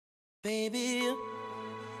Baby, you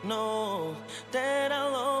know that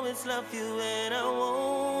I'll always love you and I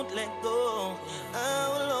won't let go. I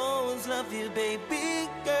will always love you, baby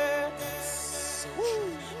girl.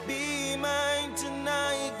 Be mine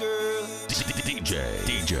tonight, girl.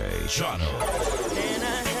 DJ Shano. And I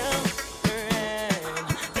held her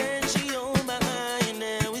hand, then she held my hand,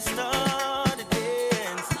 and we started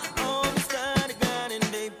dance. Oh, we started grinding,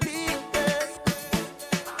 baby girl.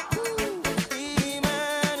 Be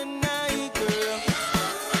mine tonight, girl.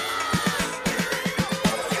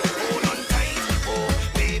 Hold on tight, oh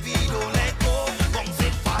baby, don't let go. Bounce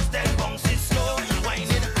it fast and bounce it slow.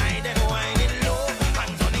 Wind it high then wind it low.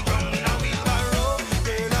 Hands on the ground in a wheelbarrow.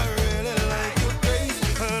 Girl, I really like your grace,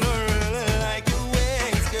 and I really like your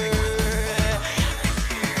ways, girl.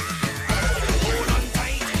 Hold on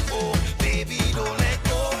tight, oh baby, don't let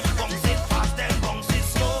go. Bounce it fast and bounce it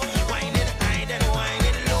slow. Wind it high then wind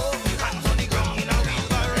it low. Hands on the ground in a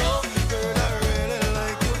wheelbarrow. Girl, I really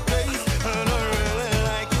like your grace, and I really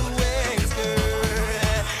like your ways, girl.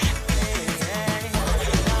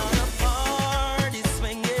 All the parties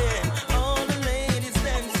swinging, all the ladies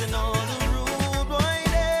dancing, all the rude boy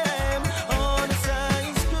them, all the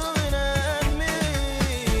sides screwing at me.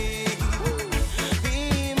 Be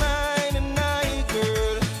mine tonight,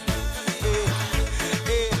 girl.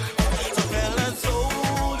 So fellas,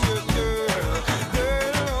 hold your girl,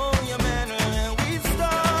 hold your man, and we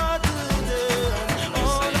start to dance.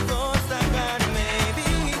 All the thoughts that got maybe,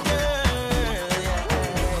 girl,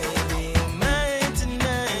 be mine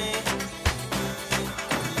tonight.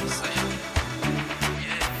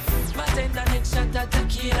 Bartender next shot of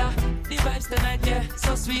tequila. The vibes tonight, yeah,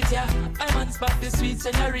 so sweet, yeah. I'm on spot, the sweet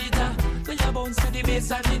señorita. Will you bounce to the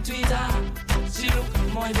bass and the tweeter? She look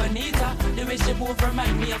muy bonita. The way she move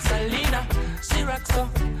remind me of Selena. She rocks up,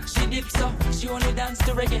 she dips up. She only dance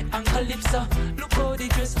to reggae and calypso. Look how the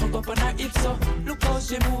dress hook up on her hips, so look how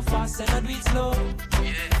she move fast and I do it slow.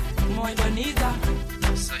 Muy bonita,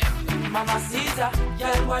 Mama Caesar.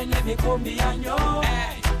 Girl, why let me come behind you?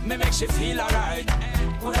 Hey, me make she feel alright.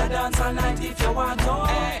 Coulda dance all night if you want to.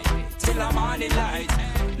 Hey, till the morning light.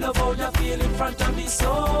 Love how you feel in front of me,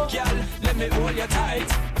 so Girl, let me hold you tight.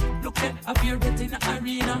 look at up here get in the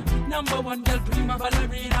arena. Number one girl, prima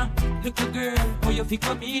ballerina. Little girl, how you fi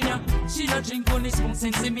come in ya? She don't drink only spoon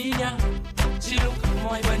since media. She look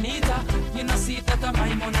muy bonita. You know see that I'm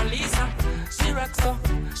my Mona Lisa. She rocks up,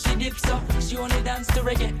 she dips up. She only dance to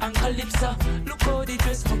reggae and calypso. Look how the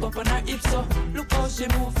dress hook up on her hips, so look how she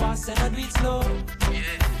move fast and I do it slow.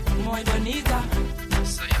 Muy bonita,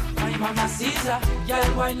 my Mama Caesar.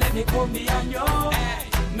 Girl, why let me come behind you? Hey,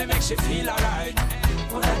 me make she feel alright.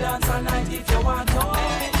 Coulda dance all night if you want to.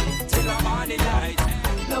 Hey, till the morning light.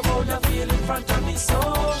 Love how you feel in front of me, so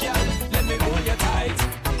Girl, let me hold you tight.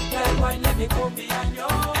 girl, why let me come behind you?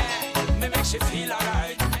 Hey, me make she feel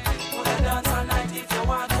alright. Coulda dance all night if you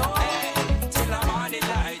want to. Hey, till the morning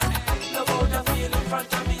light. Love how you feel in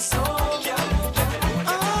front of me, so Girl, let me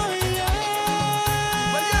hold you tight.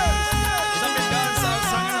 Well, yeah, it's a big dancehall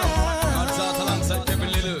song, you know. Dance out alongside Kevin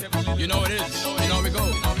Little. You know it is. You know we go.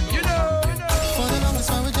 You know. For the longest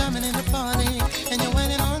while we're jamming in the party, and you're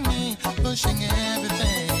waiting on me, pushing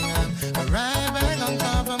everything right back on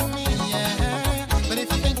top of me, yeah. But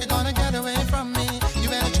if you think you're gonna get away from me, you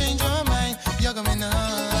better change your mind. You're going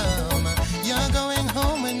home. You're going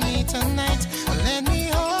home with me tonight. Let me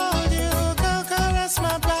hold you, go caress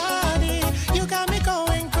my body. You got me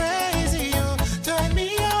going crazy. You turn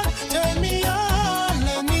me on, turn me on.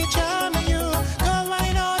 Let me charm you, go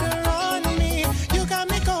right on around me. You got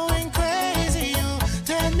me going crazy. You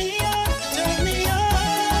turn me on, turn me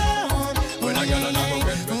on. When I get on, I go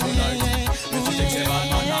get me tonight. If she thinks a bad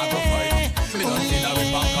man, I go fight. Me don't see that we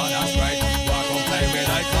back on, that's right. Walk on, play with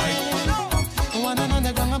like fight. One on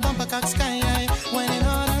the ground, a bumper cock sky high, whining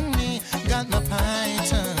hard on me, got my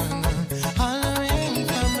python hollering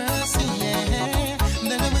for mercy, yeah.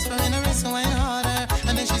 Then I whisper in her ear, so wine harder,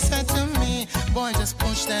 and then she said to me, boy, just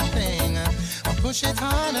push that thing, or push it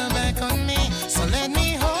harder back on me. So let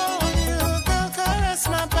me hold you, girl, caress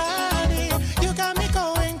my body. You got me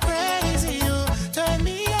going crazy. You turn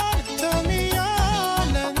me on, turn me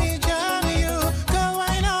on. Let me jam you, go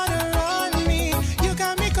wine harder on me. You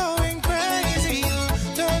got me going crazy. You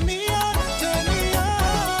turn me on, girl.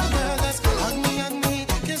 Let's hug me,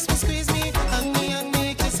 kiss me, squeeze me, hug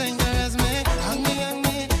me, kiss and caress me, hug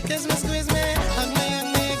me, kiss me, squeeze me, hug me,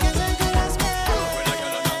 kiss and caress me. When I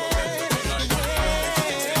get on, I go get me tonight. If she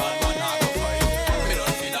thinks a bad man, I go fight. Me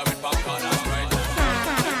don't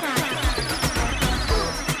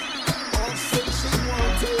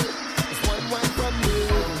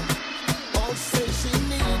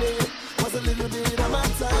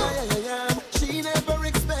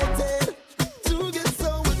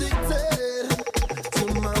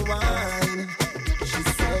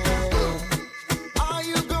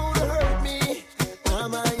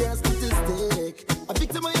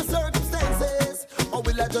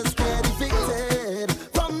just get evicted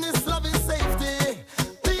from this loving safety.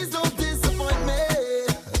 Please don't disappoint me.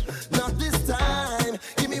 Not this time.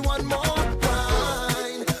 Give me one more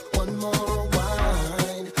wine. One more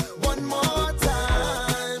wine. One more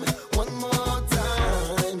time. One more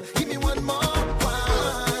time. Give me one more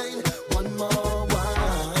wine. One more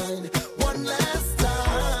wine. One last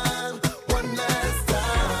time. One last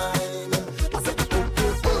time. I said, oh,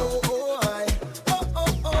 oh, oh, oh, I. Oh,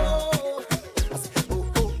 oh, oh. I said, oh,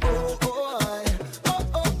 oh, oh, oh, I. Oh,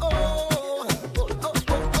 oh, oh. Oh, oh,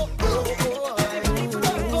 oh, oh, oh, I.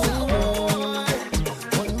 Oh, oh, oh, I.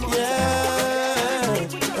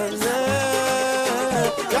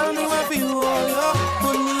 Girl, me want fi hold you,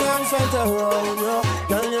 put me arms right around you.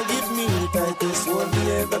 Girl, you give me the tightest hold me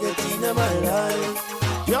ever get in my life.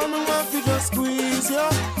 Girl, me want fi just squeeze you,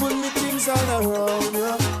 put me things all around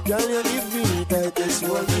you. Girl, you give me the tightest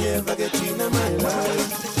hold me ever get in my life.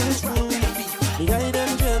 The guy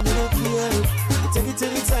them girl, me no care. You take it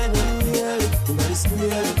anytime when you hear it. You might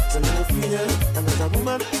square it, so me no fear it. And as a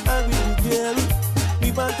woman, I really care it. Me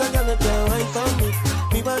want a girl that can wine for me.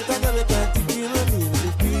 Me want a girl that can take care of me. Let me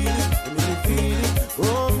feel it, let me feel it.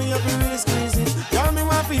 Oh, me have to really squeeze it. Girl, me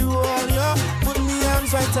want to hold you, put me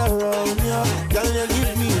arms right around you. Girl, you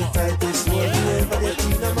give me the tightest hold you ever get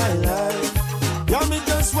in my life. Girl, me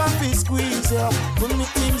just want to squeeze you, put me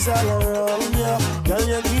things all around you. Girl,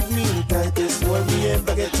 you give me the tightest hold me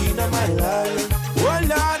ever get in my life. Oh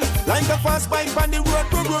Lord, like a fast bike on the road,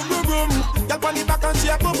 boom, boom, boom, boom. Girl, on the back and she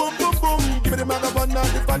a boom, boom, boom, boom. Give me the microphone and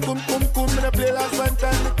the fan, boom, boom, boom. Me the play last one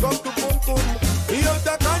time, it come to boom, boom. He out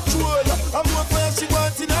of control, I'm more where she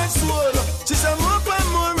wants in her soul. She say more and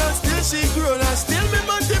more and still she grown. And still me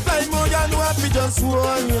multiply more than what we just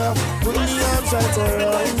won, yeah. Put me arms right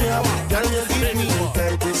around, yeah. Girl, you give me the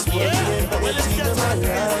tightest hold you ever get in my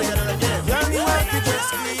life. Girl, you want to just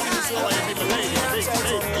squeeze, so I give me the arms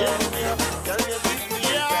right around, yeah. Girl, you give me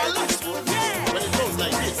the tightest hold you ever. When it goes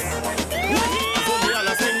like this, I told me all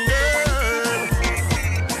I sing, girl,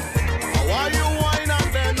 why you whine and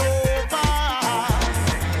bend over?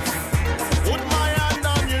 Put my hand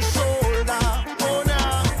on your shoulder, oh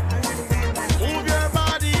now. Move your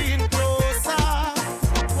body in closer,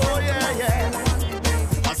 oh yeah,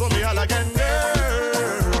 yeah. I told me all again,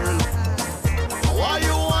 girl, why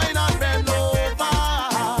you whine and bend over?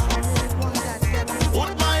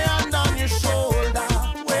 Put my hand on your shoulder,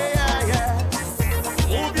 oh yeah, yeah.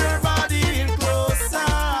 Move your body in closer,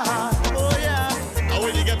 oh yeah. And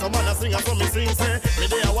when you get a man a sing, I saw me sing, say, me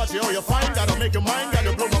day I watch you how you find, gotta make your mind,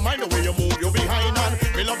 gotta blow my mind the way you move, you behind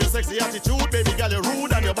and me love your sexy attitude, baby girl you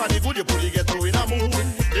rude and your body good, you fully get through in a mood.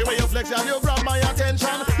 The way you flex and you grab my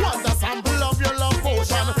attention, want a sample of your love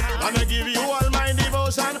potion, and I give you all my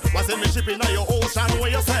devotion. What's in me shipping on your ocean,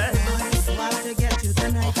 where you say? So I have to get you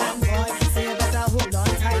tonight, and boy, say you better hold on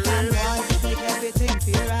tight, and boy, make everything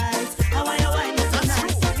feel right. How are you whining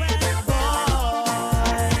tonight, boy?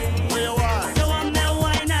 Where you want? You want me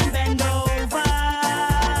wine and bend over?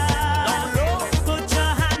 Down low? Put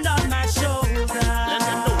your hand on my shoulder. Let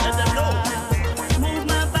them know, let them know. Move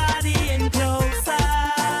my body in closer.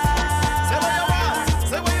 Say what you want,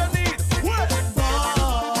 say what you need. What?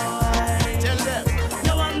 Boy, Tell them.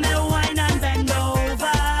 you want me wine and bend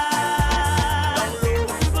over? Down low.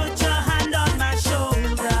 Put your hand on my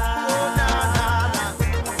shoulder. Oh, nah, nah, nah.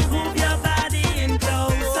 Move your body in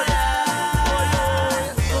closer.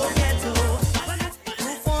 Oh, get to.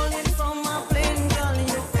 You falling from a plane, girl.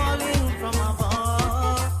 You falling from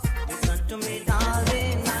above. Listen to me,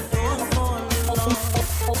 darling, and don't fall in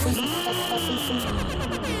love.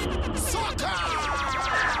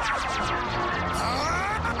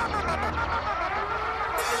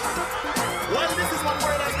 Well, this is what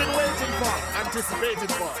word has been waiting for,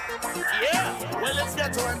 anticipated for. Yeah. Well, let's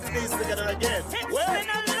get to end these together again. Well, Been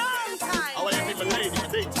a long time. I want to people lady,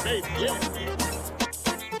 baby, yeah.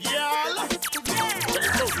 Yeah. Well,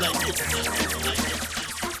 it goes like this.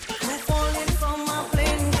 You falling from a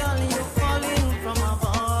plane, girl. You falling from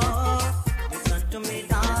above. Listen to me,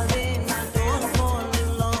 darling, and don't fall in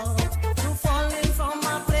love. You falling from a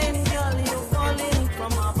plane, girl. You falling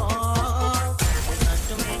from above. Listen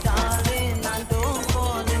to me, darling, and don't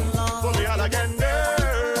fall in love. So me all again,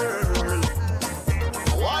 girl.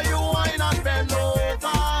 Why you whine and bend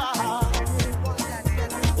over?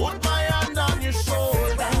 Put my hand on your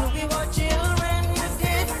shoulder. When we were children, you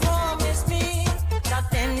did promise me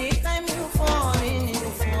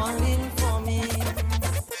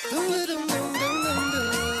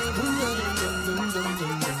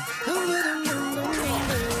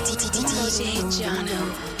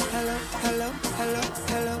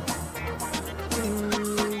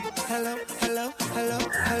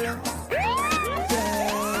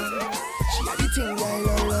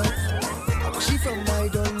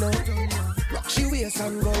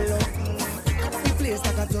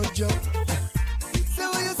you. Say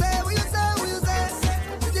what you say, what you say, what you say.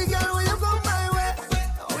 Pretty girl, when you come my way,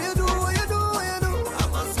 what you do, what you do, what you do, I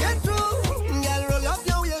must get through. Girl, roll up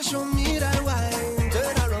your waist, show me that wine.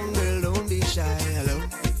 Turn around, girl, don't be shy. Hello,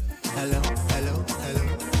 hello, hello, hello.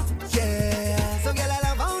 Yeah, so girl, I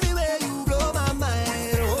love how the way you blow my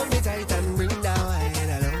mind. Hold me tight and bring that wine.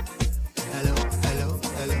 Hello, hello, hello,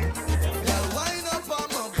 hello. Girl, wind up on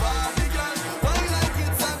my body, girl. Wine like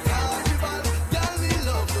it's a carnival. Girl, me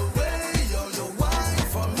love the way you wine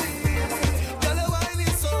for me. Girl, the wine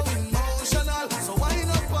is so emotional. So wind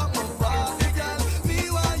up on my body, girl. Me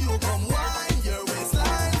while you come wine your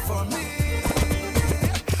waistline for me.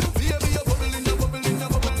 Baby, you're bubbling, you're bubbling, you're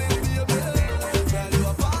bubbling, baby. Girl, you a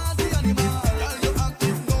party animal. Girl, you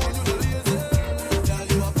active, no, you the lazy. Girl,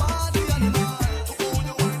 you a party animal. To own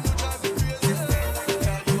your wine, you drive me crazy.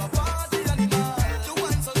 Girl, you a party animal. You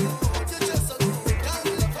wine so good, you just so good. Girl,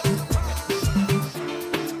 you love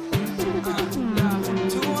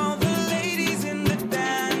To all the ladies in the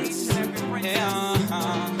dance,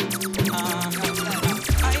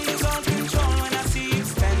 I lose all control when I see you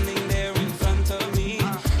standing there in front of me.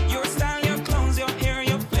 Your style, your clothes, your hair,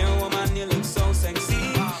 your flair, woman, you look so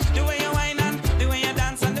sexy. The way you whine and the way you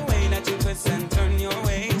dance and the way that you twist and turn your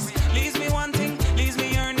waist leaves me wanting, leaves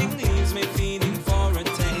me yearning, leaves me feeling for a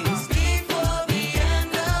taste. Before the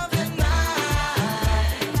end of the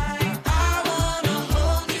night, I wanna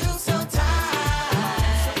hold you so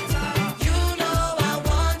tight. You know I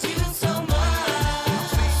want you so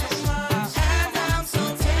much, and I'm so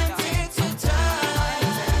tempted to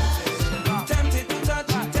touch. Tempted to touch,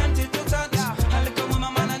 tempted to touch. A little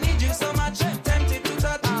woman, man, I need you so much. Tempted to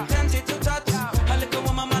touch, tempted to touch. A little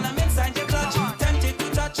woman, man, I'm inside your clutch. Tempted to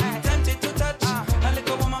touch, tempted to touch. A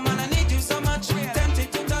little woman, man, I need you so much.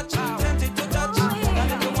 Tempted to touch, tempted to touch. A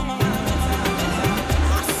little woman, man, I'm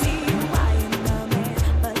I see you eyeing the man,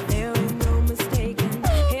 but there ain't no mistaking.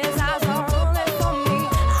 His eyes are only for me.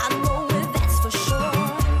 I know it, that's for sure.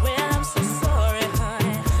 Well, I'm so sorry,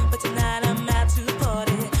 honey, but tonight I'm out to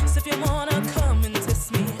party. So if you wanna come and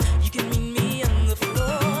test me, you can meet me on the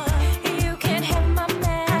floor. You can't have my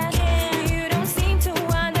man. You don't seem to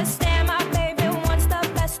understand. My baby wants the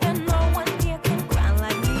best, and no one here can grind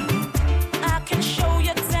like me. I can show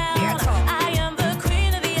you down. I am the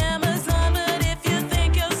queen of the Amazon, but if you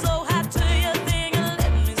think you're so hot, do your thing and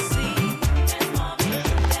let me see. Dance for me,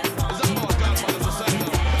 dance for me, dance for me,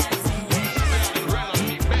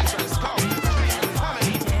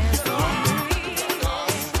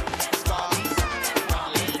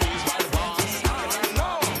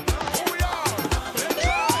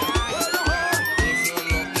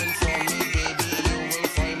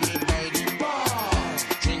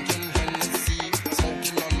 Drinking Hennessy,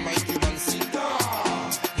 smoking on my Cuban cigar.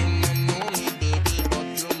 You don't know me, baby, but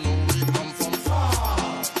you know we come from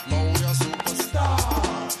far. Now we are superstar,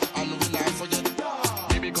 and we not forget.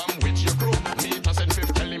 Baby, come with your crew. Meet us in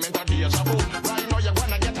Fifth Element or Deja Vu. Right now you're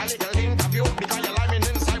gonna get a little interview because you're living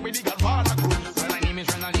inside with the Godfather crew. Well, my name is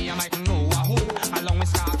Renali, I might know a who. Along with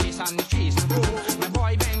Scarface and the Cheese and Brew. My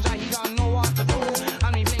boy Benja, he don't know what to do.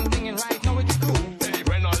 And we bling blinging right now with the crew. Hey,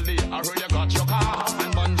 Renaldi, I heard you got your car.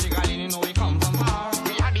 And Bunji Galin, you know we come from far.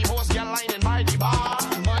 We had the host girl lining by the bar.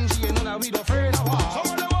 Bunji, you know that we don't afraid of war. So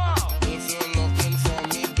what the war? If you're looking for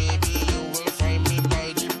me, baby, you will find me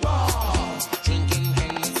by the bar. Drinking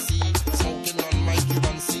Hennessy, smoking on my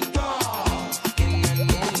Cuban cigar.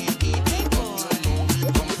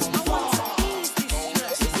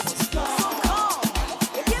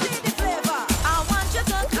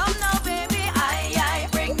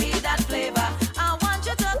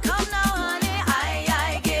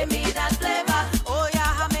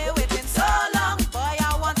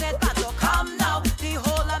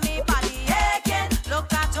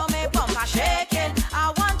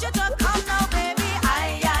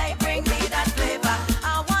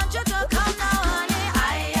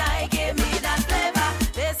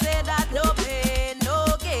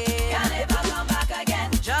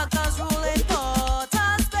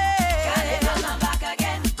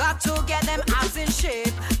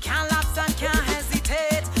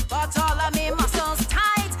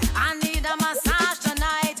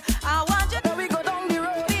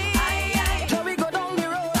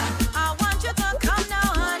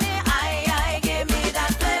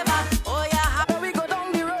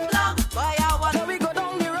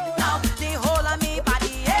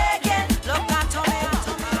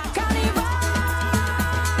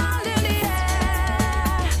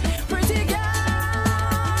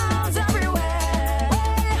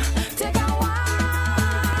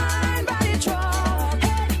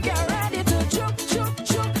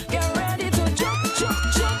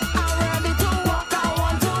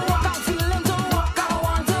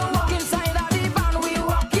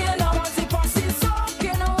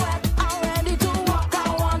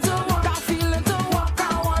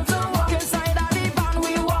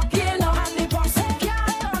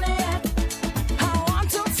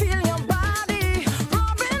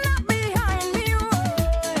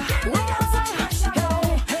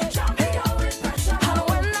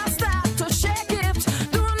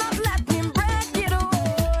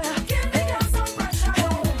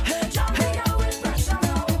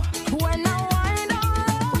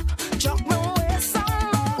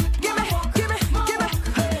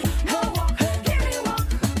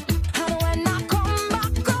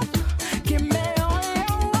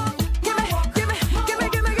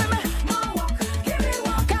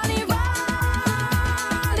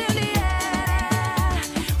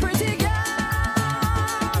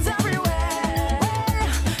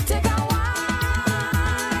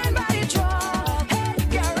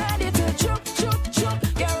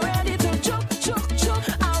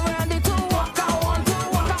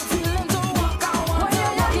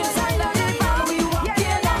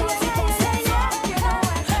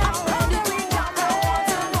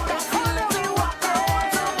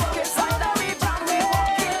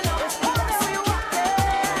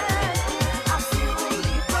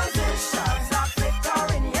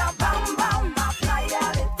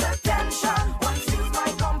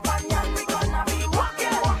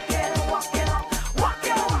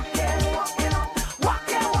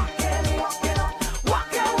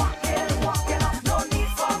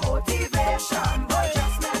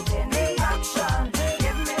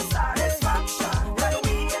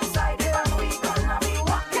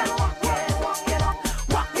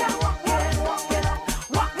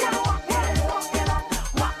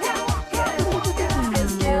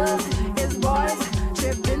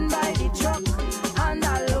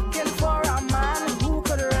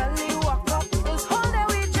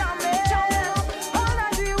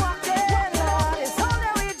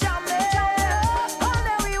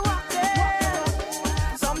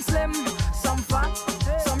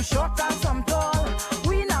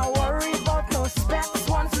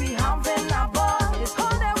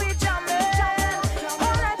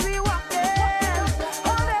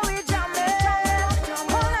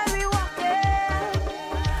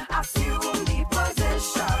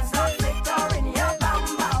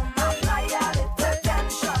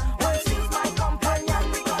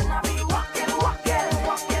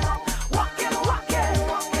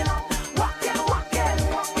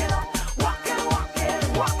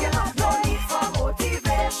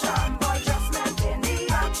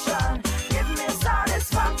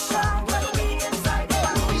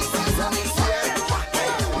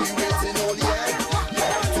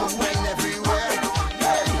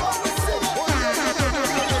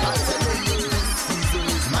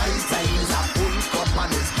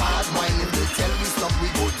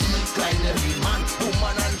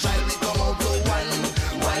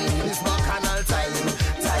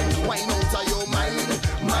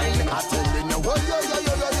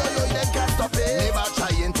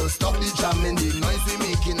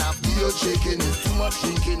 world shaking. It's too much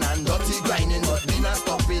drinking and dirty grinding, but we not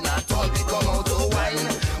stopping at all. We come out to wine.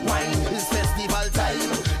 Wine is festival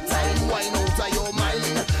time. Time wine out of your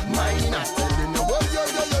mind. Mind not telling you. Oh, yo,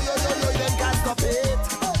 yo, yo, yo, yo, yo. They can't stop it.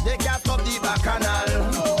 They can't stop the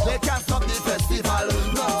bacchanal. They can't stop the festival.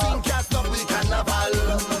 Nothing can stop the carnival.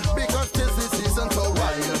 Because this is season to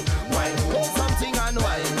wine. Wine, hold something and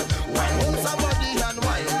wine. Wine, hold somebody and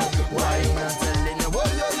wine. Wine, I'm telling you. Oh,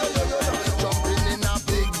 yo, yo, yo, yo, yo. Jumping in a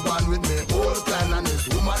big band with me whole clan and this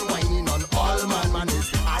woman whining on all man. Man is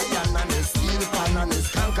iron and his steel pan and his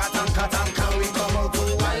canka, tanka, tanka. We come out to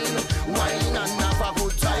wine. Wine and have a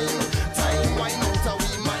good time. Time, wine out of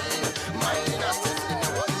we mind. Mind, I'm telling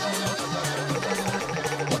you. Oh, yo, yo, yo, yo.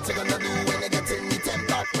 What you gonna do when you get in the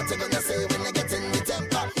temper? What you gonna say when you get in the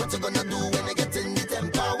temper? What you gonna do when you get in the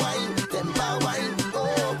temper? Wine, temper, wine.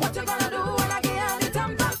 Oh, What you gonna do when I get you the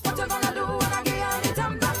temper? What you gonna do when I get you the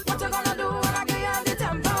temper? What you gonna do when I get you the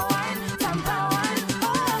temper? Wine, temper, wine.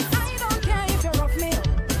 Oh, I don't care if you rough me up.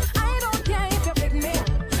 I don't care if you pick me up.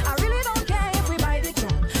 I really don't care if we buy the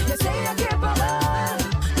truck. You say you're capable.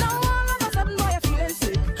 Now all of a sudden, boy, you're feeling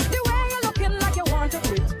sick. The way you're looking like you want to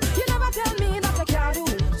quit. You never tell me that you can't do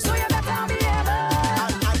it. So you better be able.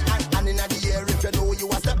 and in the air if you know you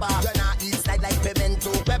a stepper. You not eat slide like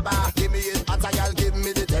pimento pepper. Give me it hot, girl, give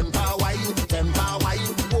me the temper wine. Temper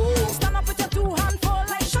wine. Oh. Stand up with your two hands full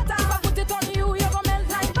like shutter. If I put it on you, you're gonna melt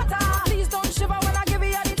like butter. Please don't shiver when I give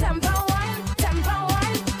you the temper wine. Temper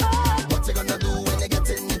wine. Oh. What you gonna do when you get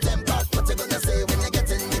in the temper? What you gonna say when you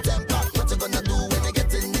get in the temper? What you gonna do when you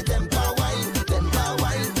get in the temper wine? Temper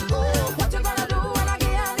wine. Oh. What you gonna do when I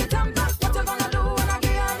get you the temper? What you gonna do when I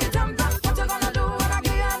get you the temper? What you gonna do when I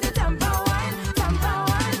get you the temper wine? Temper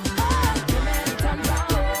wine. Oh. Give me the temper.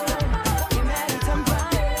 Give me the temper.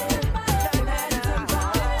 Give me the temper.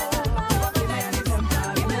 Give me the temper.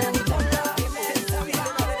 Give me the temper. Give me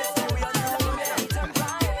the temper.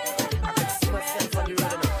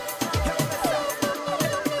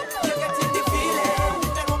 You're getting the feeling,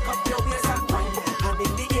 then hook up your waist and wine. And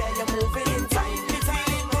in the air you're moving in time. The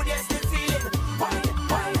feeling good, yes, the feeling. Wine,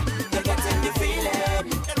 wine. You're getting the feeling,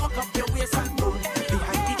 then hook up your waist and move.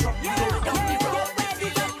 Behind the truck, you go down the road. The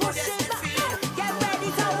feeling good, yes, the feeling. Get ready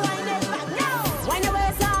to wind it back now. Wind your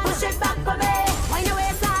waist up, push it back for me. Wind your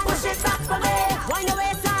waist up, push it back for me. Wind your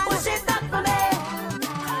waist up, push it back for me.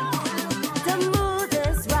 The mood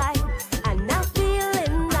is right, and I'm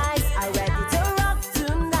feeling nice. I'm ready to rock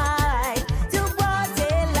tonight. Till broad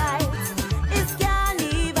daylight. It's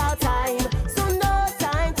carnival time, so no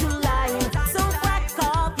time to lie. So crack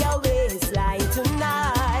up your waistline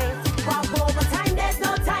tonight. Walk over time, there's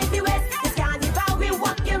no time to waste. It's carnival, we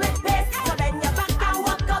walking with pace. So bend your back and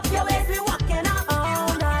walk up your waist. We walking up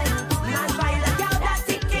all night. Man, find a girl that's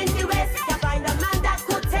taking the waist. You find a man that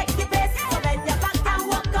could take the pace. So bend your back and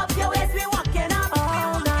walk up your waist. We walking up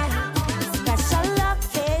all night. Special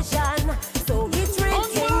occasion, so we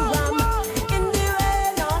drinking rum in the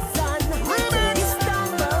rain or sun. We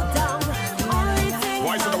stumble down. Only thing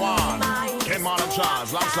Voice of the on one, my mind Ken Marlon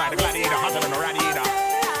Charles, alongside the gladiator, hotter than a radiator.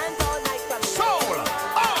 Soul,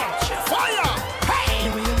 fire, hey!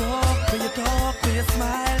 The way you walk, when you talk, when you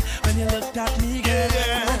smile, when you looked at me, girl.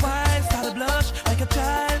 For a while, started blush like a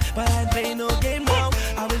child, but I ain't play no game now.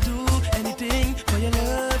 I will do anything for your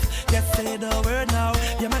love. Just say the word now.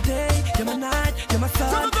 You're my day, you're my night, you're my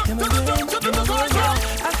sun, you're my rain, you're my world now.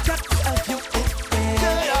 I've got to help you,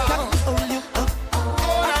 got to hold you up.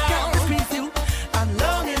 I've got to squeeze you. I'm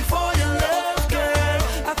longing for your love, girl.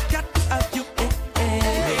 I've got to help you,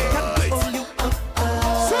 got to hold you up.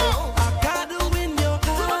 I gotta win your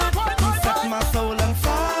heart. You set my soul on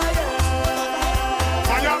fire.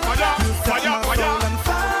 Fire, fire, You set fire, my fire, soul on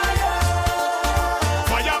fire.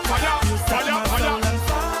 fire, fire, You set fire, my fire, soul on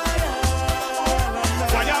fire.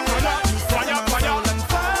 fire, fire, fire, fire. On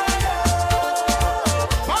fire.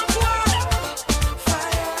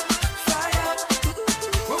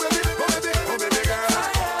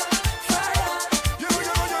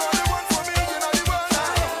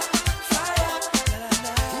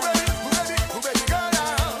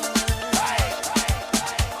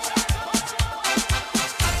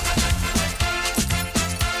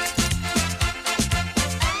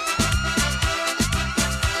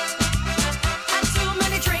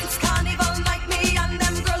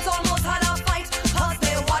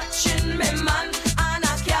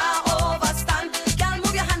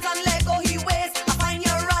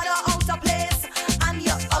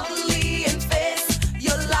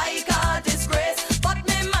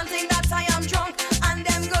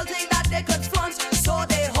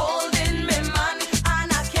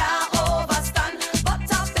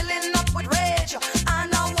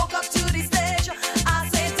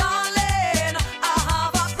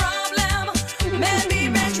 Maybe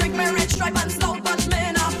me trick me rich, stripe and stout, but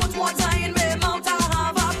me not put water in me mouth. I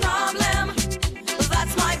have a problem.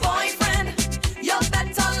 That's my boyfriend. You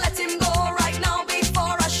better let him go right now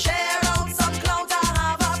before I share out some clout. I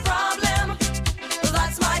have a problem.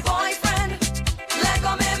 That's my boyfriend.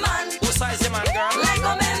 Lego me man. What size your man, girl?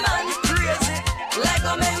 Lego me man. Crazy.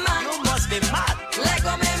 Lego me man. You must be mad.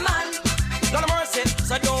 Lego me man. None mercy,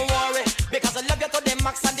 so don't worry. Because I love you to the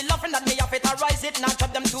max and the loving that me have it, I rise it. Not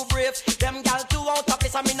chop them too brave. Them gal too out of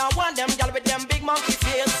place. I mean I want them gal with them big monkey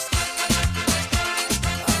face.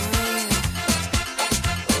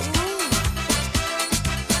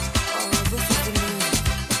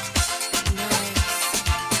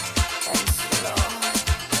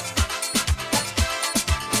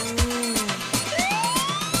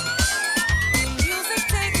 Music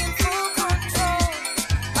taking full control.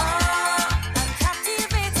 I'm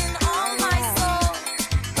captivating all my soul.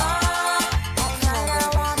 All night I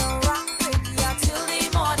wanna rock with ya till the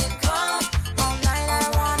morning come. All night I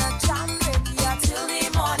wanna jam with ya till the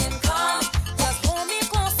morning come. Just hold me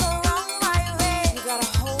close around my waist. You gotta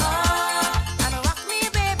hold and rock me,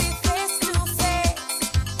 baby, face to face.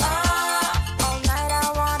 All night I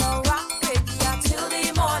wanna rock with ya till the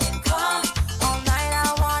morning come. All night I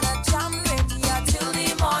wanna jam with ya till the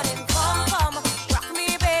morning come. Rock me,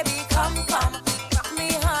 baby, come. Rock me,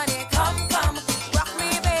 honey, come. Rock me,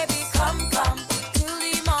 baby, come. Till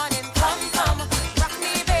the morning come. Rock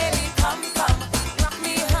me, baby, come. Rock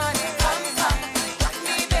me, honey, come. Rock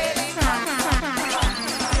me, baby, come.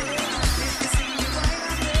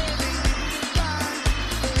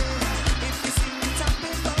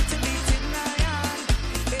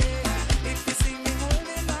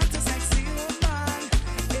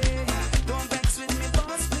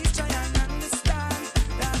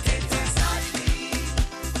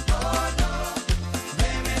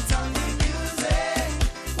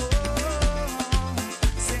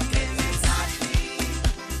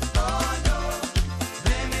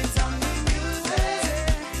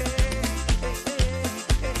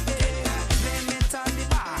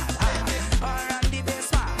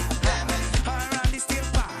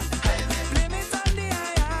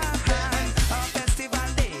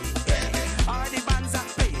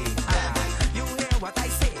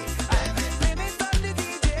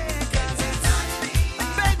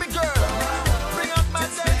 Baby girl, bring up my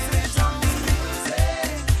dance.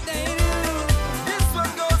 This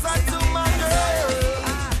one goes out to my girl.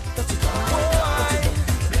 Boy,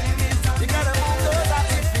 you gotta move those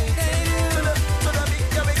happy feet to the beat.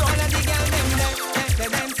 Here we go. All of the girl them the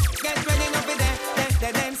dance, get ready now for the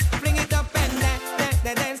dance, bring it up and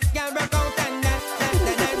the dance, girl rock out and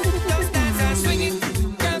the dance, just dance and swing it,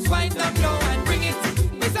 girls wind up low and bring it.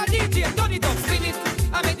 Mr. DJ, turn it up, spin it,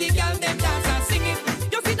 I make the girl them dance and sing it.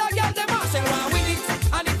 You see the girl them marshall want win it,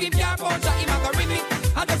 and if him can't punch her, him a go rim it.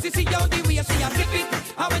 And just to see how the way she a flip it,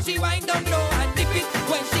 and when she wind down low and dip it,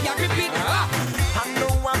 when she a grip it. I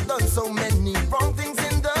know I've done so many wrong things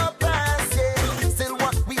in the past, yeah. Still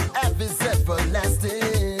what we have is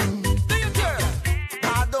everlasting. Do you care?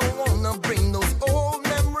 I don't wanna bring those old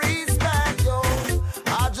memories back, yo.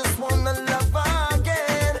 I just wanna love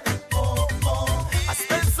again. I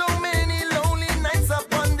spent so many lonely nights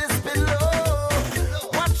up on this pillow,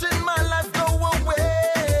 watching my life go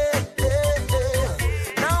away.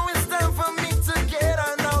 Now it's time for me to get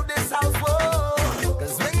out of this house, whoa.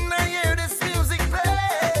 'Cause when I hear this music,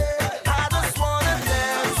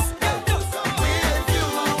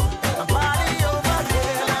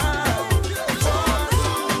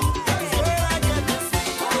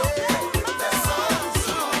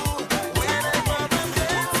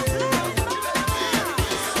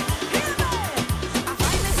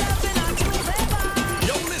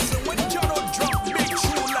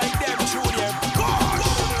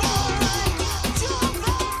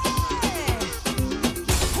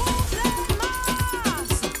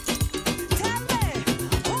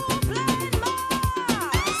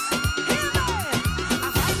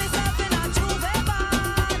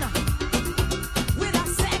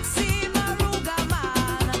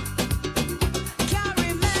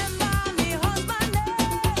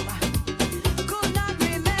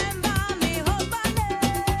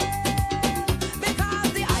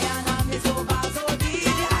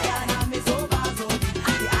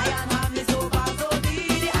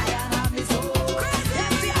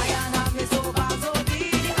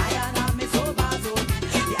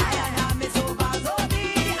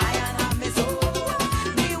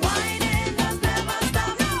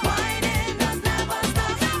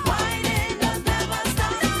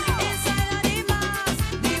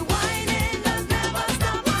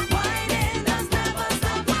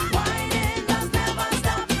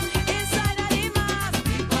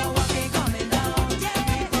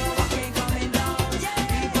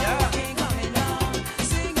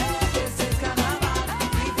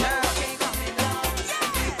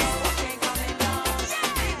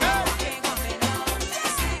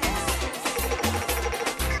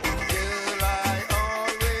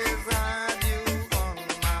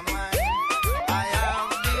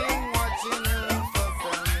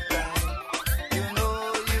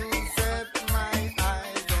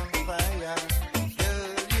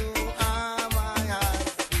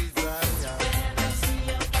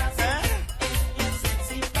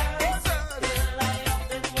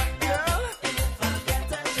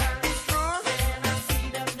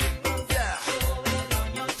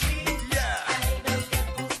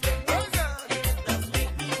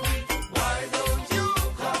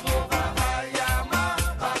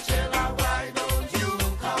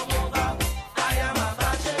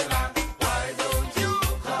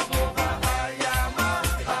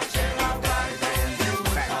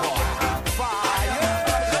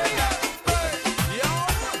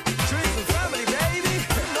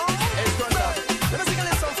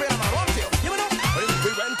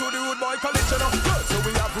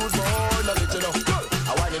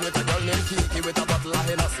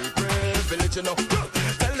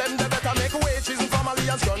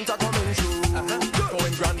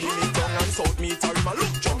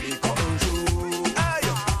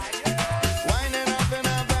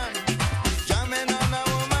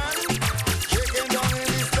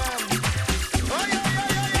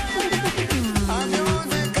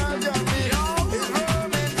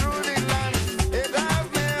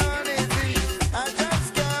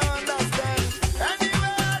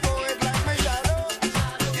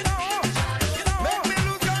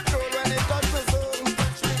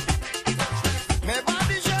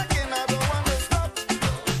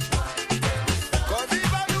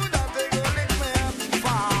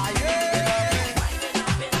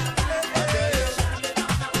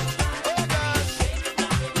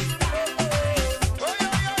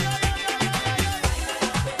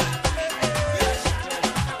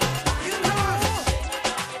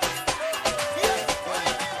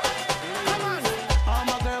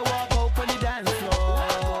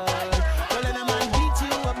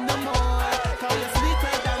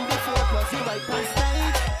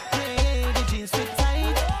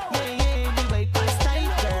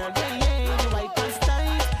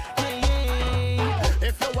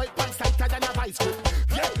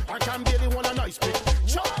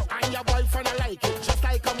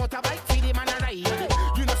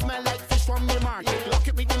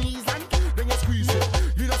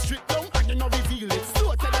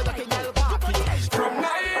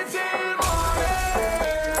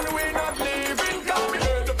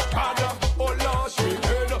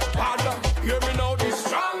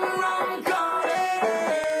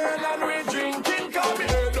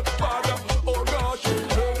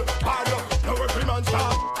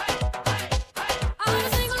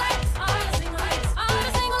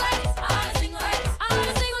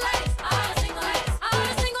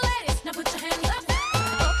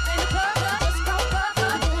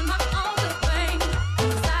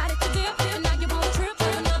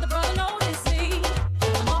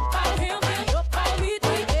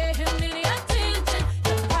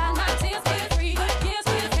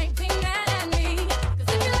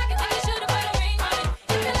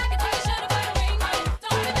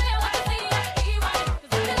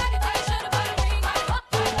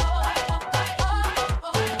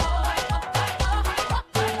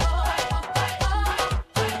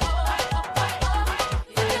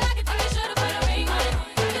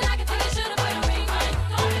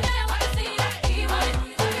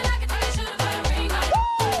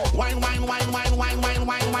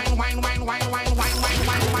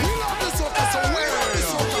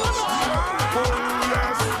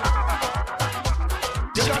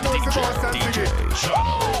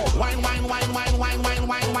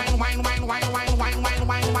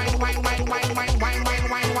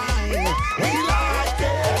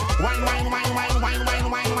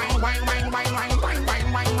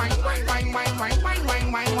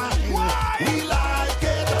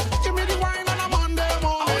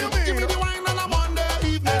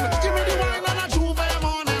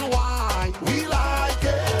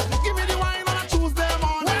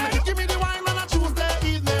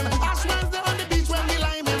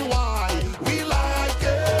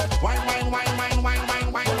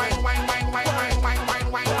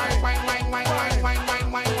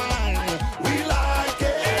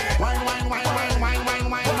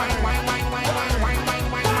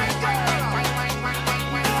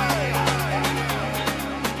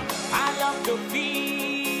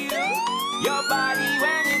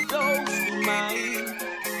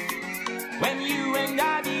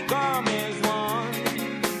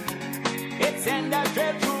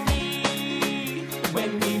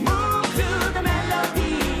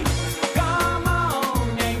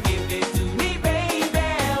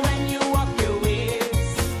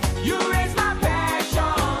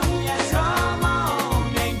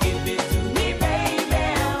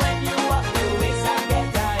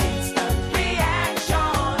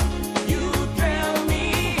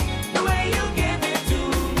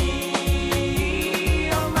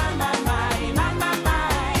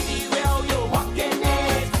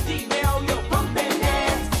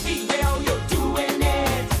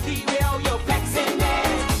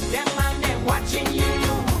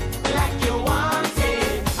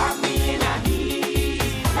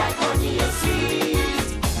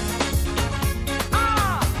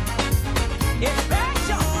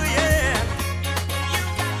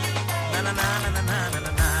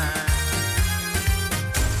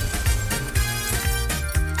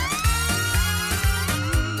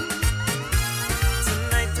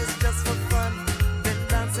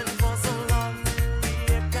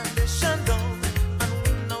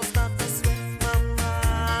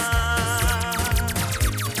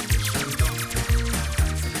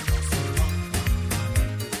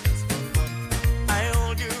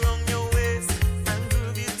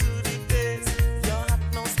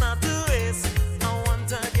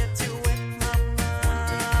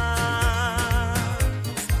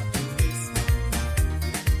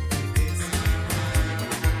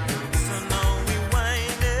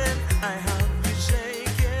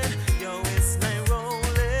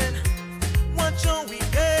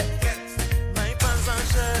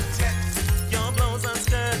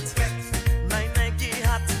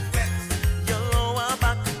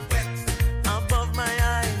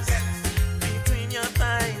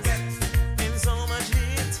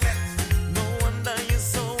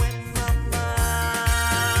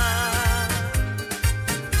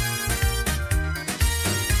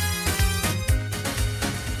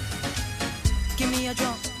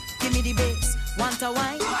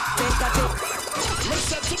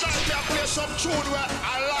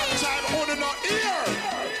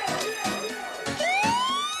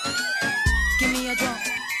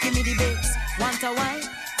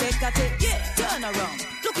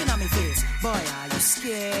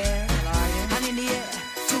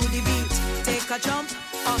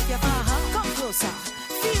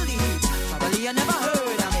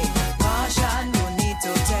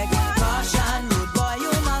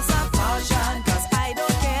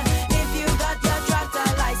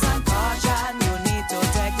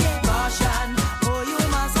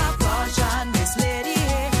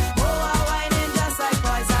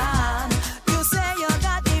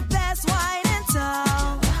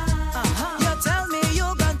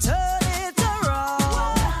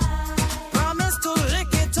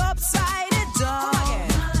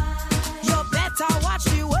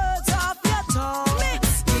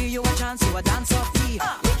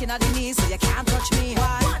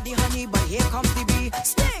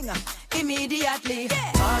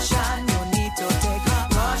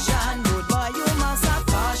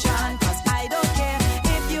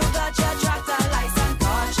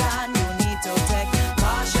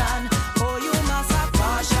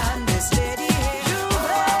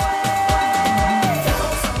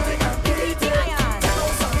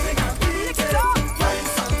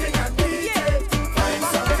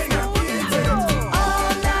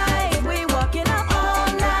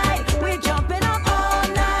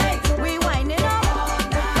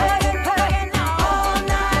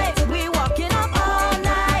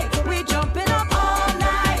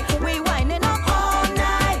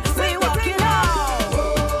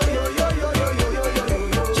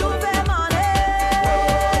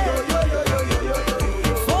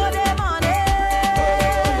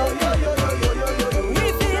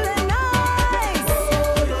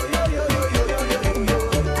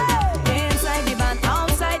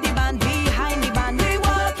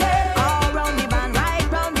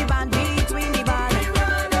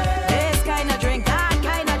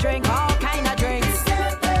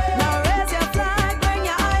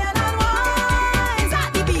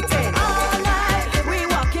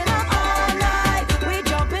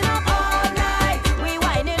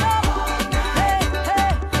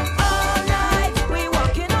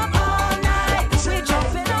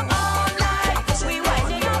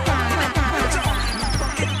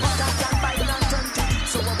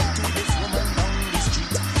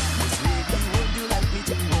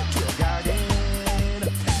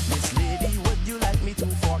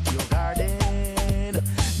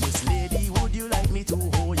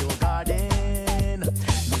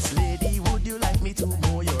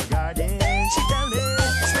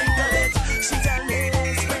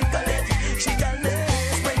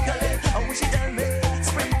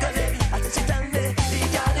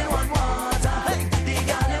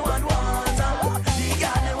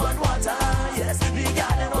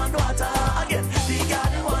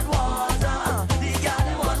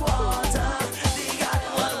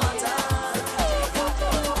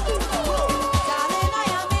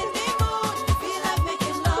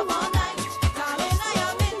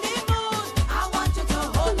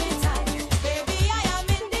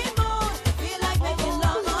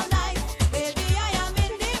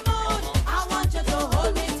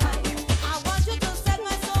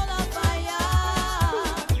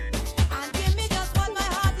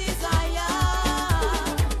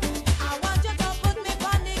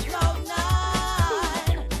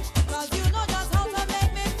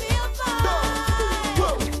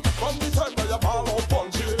 you ball out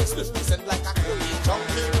punchy. Sniff me scent like a queen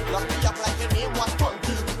junkie. Lock me up like your name was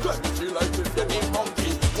Punky. Let me feel like if your name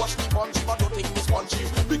Monkey. Wash me punch, but don't think me spongy.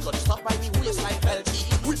 Because it's not by me waistline belty.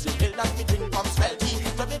 With the pill that me drink comes smelty.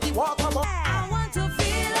 The baby walk come up. I want to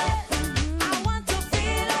feel it. I want to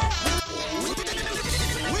feel it.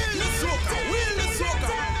 Will the soca, will the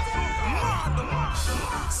soca.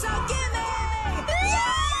 So give me.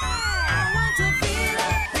 Yeah. I want to feel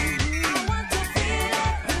it. I want to feel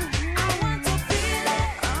it. I want to feel it.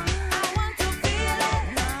 I want to feel it.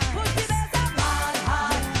 Push the bass up hard,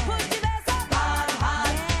 hard. Push the bass up hard,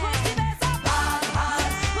 hard. Push the bass up hard,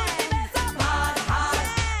 hard. Push the bass up hard, hard.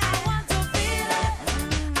 I want to feel it.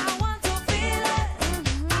 I want to feel it.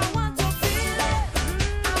 I want to feel it.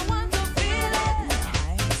 I want to feel it.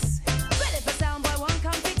 Well, if a sound boy won't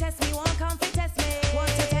come fi test me, won't come fi test me. Want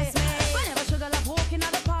to test me? Whenever shoulda love walking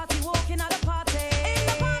at the party, walking at the party. In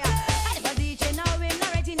the party. And if a DJ know him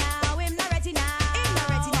not ready now, him not ready now. Him not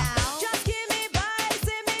ready now. Just give me vibes,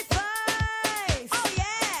 give me spice. Oh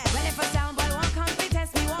yeah. Well, if a sound boy won't come fi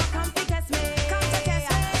test me, won't come fi test me. Come to test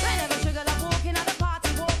me. Whenever shoulda love walking at the party,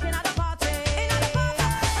 walking at the party. In the party.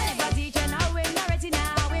 And if a DJ know him not ready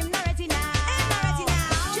now, him not ready now. Him not ready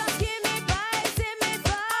now. Just give me vibes, give me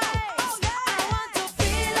spice. I want to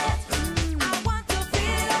feel it. I want to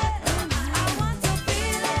feel it. I want to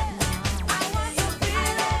feel it. I want to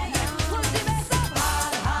feel it. Push the bass up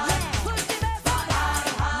hard, hard. Push the bass up hard,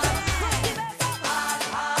 hard. Push the bass up hard,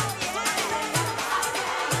 hard.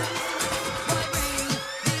 Boy, bring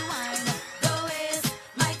the wine. Go waste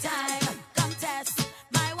my time. Come test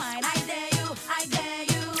my wine. I dare you. I dare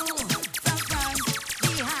you. From front,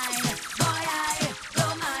 behind. Boy, I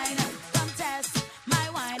don't mind. Come test my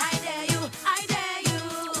wine. I dare you. I dare you.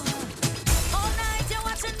 All night you're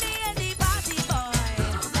watching me and the party boy.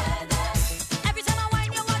 Every time I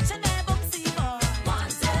whine you're watching that bouncy boy.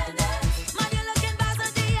 Man, you're looking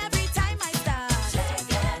buzzardy every time I start.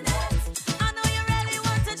 I know you really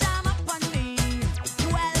want to jam up on me.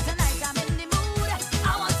 Well, tonight I'm in the mood.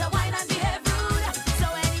 I want to whine and behave rude. So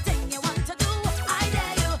anything you want to do, I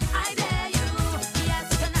dare you. I dare you. Yes,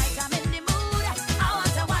 tonight I'm in the mood. I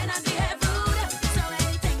want to whine and behave rude. So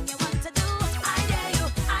anything you want to do, I dare you.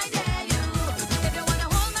 I dare you. If you wanna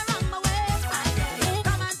hold me round my waist, I dare you.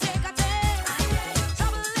 Come and take a taste, I dare you.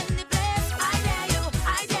 Trouble in the place, I dare you.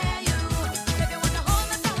 I dare you. If you wanna hold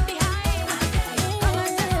me from behind, I dare you. Come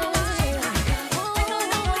and take a wine, I dare you. Take a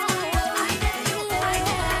long smile, I dare you. I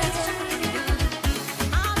dare you.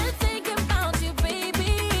 I've been thinking about you,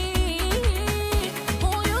 baby.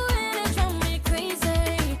 Boy, you really drive me crazy,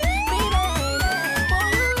 baby. Boy,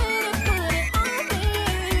 you really put it on me,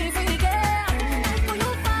 freaky girl. Boy,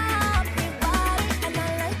 you vibe me right, and I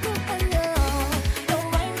like it when you're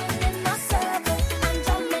whining in my circle and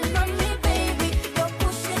jumping on me, baby. You're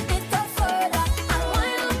pushing it up further and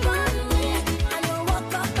whine up on me, and you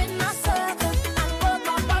walk up in my circle and work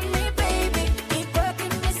up on me, baby. Keep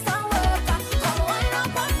working, Mr. Worker. Come whine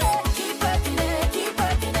up on me. Keep working it, keep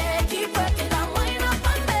working it, keep working and whine up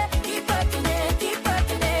on me. Keep working it, keep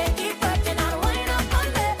working it, keep working and whine up on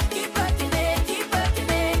me. Keep working it, keep working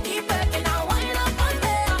it, keep working and whine up on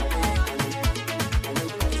me.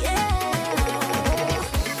 Yeah.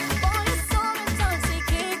 Boy, you're so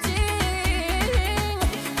intoxicating.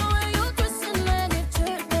 The way you're twisting and you're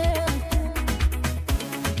turning.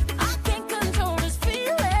 I can't control this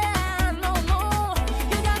feeling, no, no.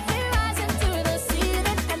 You got me rising to the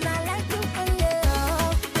ceiling, and I like you when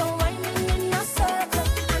you're whining in a circle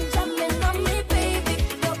and jumping on me, baby.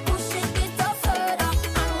 You're pushing it up further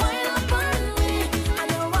and whine up on me, and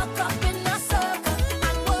you walk up in a circle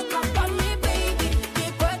and work up on me, baby.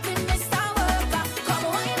 Keep working, Mr. Worker. Come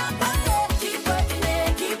whine up on me. Keep working it,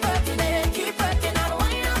 keep working it, keep working and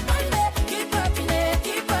whine up on me. Keep working it,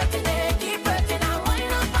 keep working it, keep working and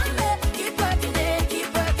whine up on me. Keep working it, keep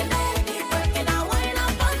working it, keep working and whine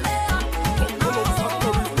up on me.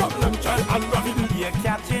 Problem child and rapid. You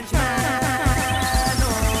can't change man, no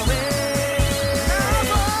way.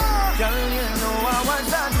 Girl, you know I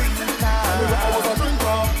was a drinker. I was a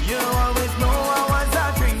drinker. You always know I was a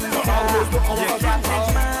drinker. I always know I was You a can't drinker.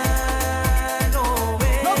 change man, no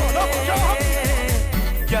way.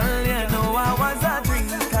 Girl, you know I was a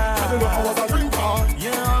drinker. I was a drinker.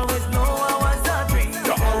 You always know I was a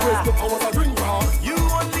drinker. I always know I was a drinker. You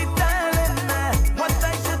only telling me what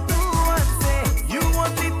I should do and say. You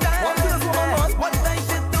only telling me what I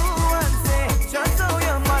should do and say. Just so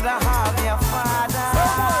your mother have your father.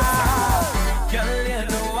 Girl, you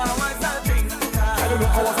know I was a drinker.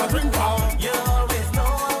 I was a drinker. You always know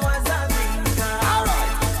I was a drinker.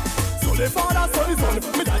 Alright. So the father saw his son.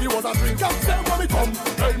 Me daddy was a drinker. Say when we come,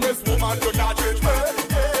 hey Miss Woman, you can't change me.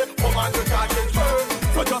 Yeah, woman, you can't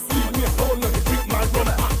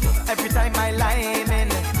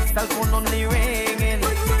cell phone only ringing.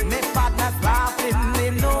 Me partners laughing,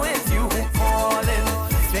 they know it's you calling,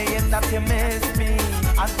 saying that you miss me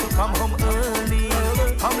and to come home early.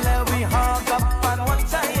 Come let we hug up and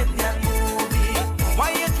watch a Indian movie. Why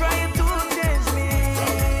you trying to change me?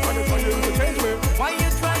 Why you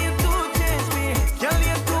trying to change me? Girl,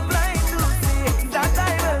 you're too blind to see that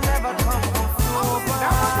I will never come home sober.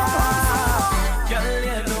 Girl,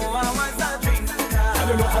 you know I was a drinker. Girl,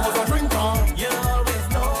 you know I was a drinker. You always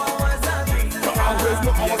know I was a drinker. You always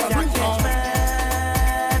know I was a drinker.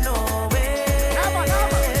 No way. Never, no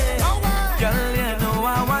way. Girl, you know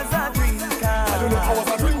I was a drinker. Girl, you know I was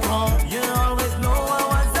a drinker. You always know I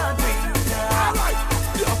was a drinker. Alright,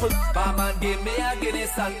 Barman give me a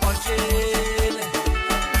Guinness and punching.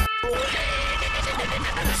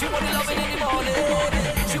 She want the loving in the morning.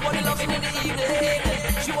 She want the loving in the evening.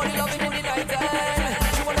 She want the loving in the night time.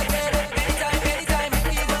 She want to get it anytime,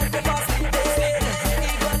 even before sleeping,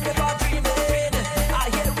 even before dreaming. I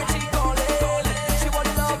hear Richie calling. She want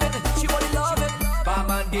the loving.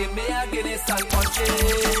 Barman give me a Guinness and punching.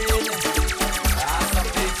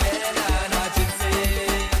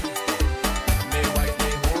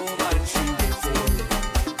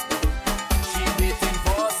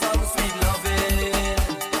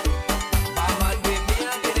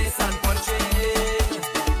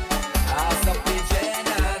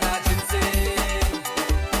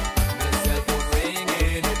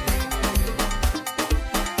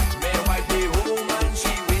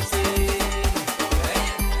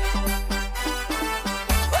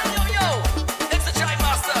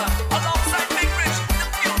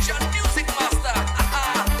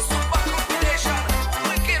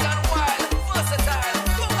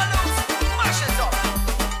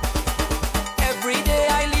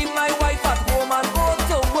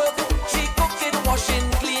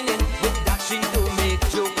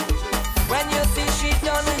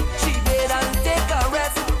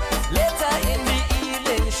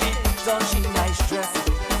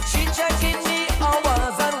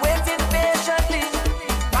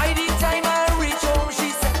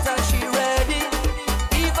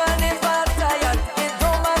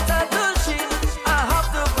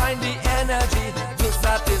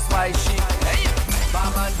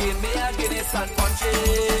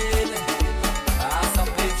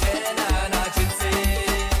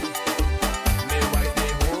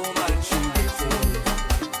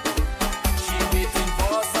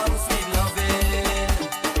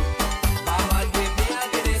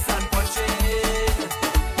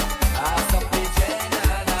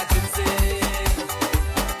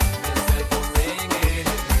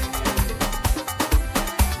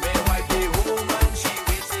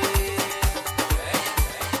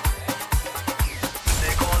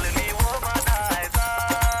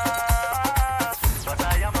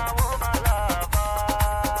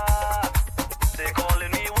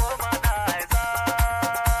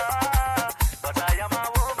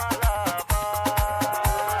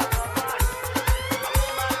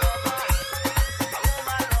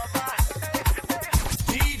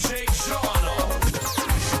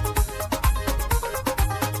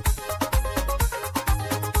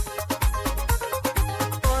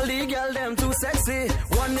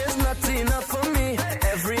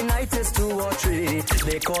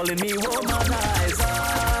 They calling me womanizer,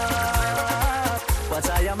 but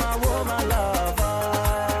I am a woman lover.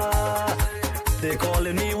 They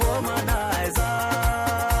calling me womanizer,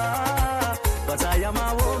 but I am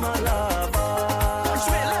a woman lover.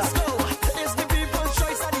 Let's go. It's the people's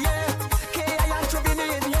choice of the year. K.I. and Trevini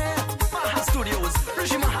in here. Maha Studios,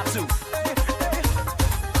 Regime Hatu.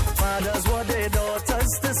 Fathers want their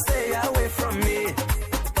daughters to stay away from me,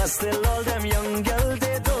 but still all them young girls,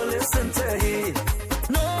 they don't listen to he.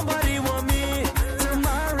 Nobody want me to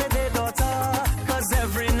marry their daughter, cause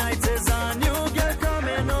every night is a new girl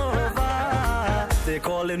coming over. They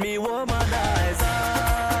calling me womanizer,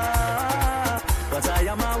 but I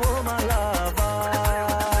am a woman lover.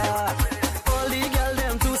 All the girls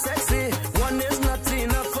them too sexy, one is not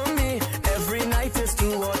enough for me. Every night is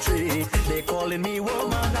 2 or 3. They calling me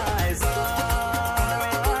womanizer,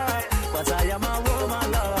 but I am a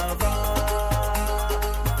woman lover.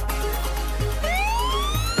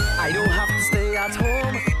 I don't have to stay at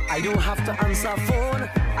home, I don't have to answer phone.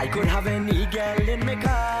 I could have any girl in my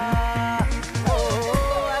car.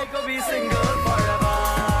 Oh, I could be single forever.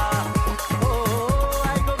 Oh,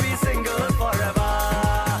 I could be single forever.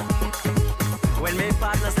 When my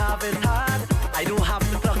partners have it hard, I don't have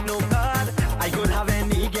to pluck no card. I could have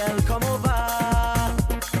any girl come over.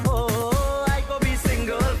 Oh, I could be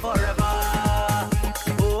single forever.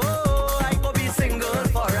 Oh, I could be single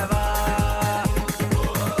forever.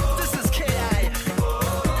 This is K.I.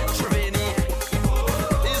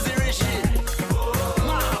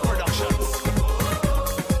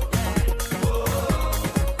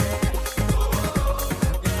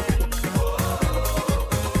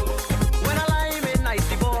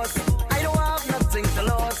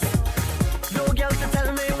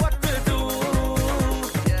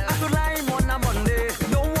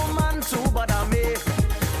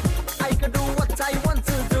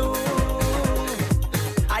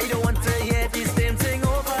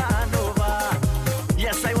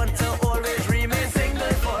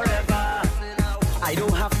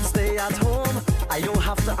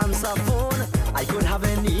 have to answer phone. I could have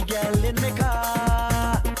any girl in my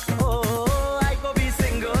car. Oh, I could be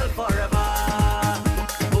single forever.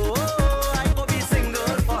 Oh, I could be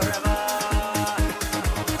single forever.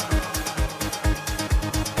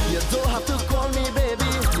 You don't have to call me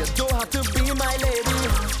baby. You don't have to be my lady.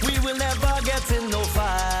 We will never get in no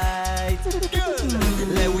fight.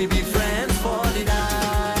 Let we be friends for the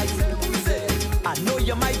night. I know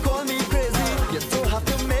you might call me crazy. You don't have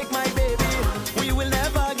to make my baby. We will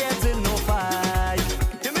never get in no fight.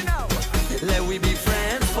 Hear me now. Let we be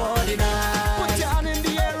friends for the night. Put your hand in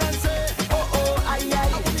the air and say, oh oh ay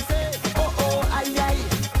ay. Oh oh ay ay.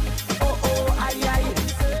 Oh oh ay ay.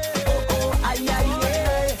 Oh oh ay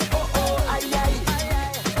ay. Oh oh ay ay.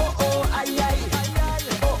 Oh oh ay ay.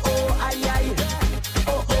 Oh oh ay ay.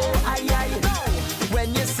 Oh oh ay ay. When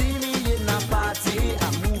you see me in a party,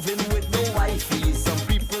 I'm moving with no wifey. Some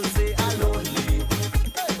people say I'm lonely.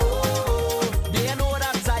 Oh, they know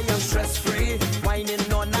that I am stress-free,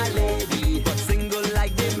 whining on a lady, but single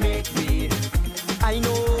like they make me. I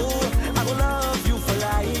know I will love you for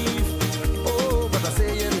life. Oh, but I'm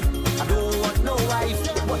saying I don't want no wife.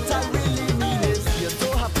 What I really mean is you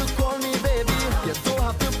don't have to call me baby. You don't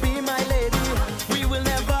have to be my lady. We will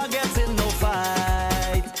never get in no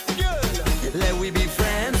fight. Let we be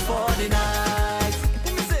friends for the night.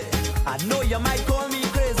 I know you might call me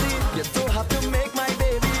crazy. You don't have to make my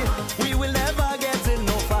baby. We will never get in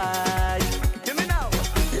no fight. Hear me now.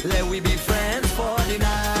 Let we be friends for the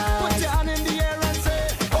night. Put your hand in the air and say,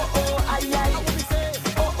 oh oh ay ay.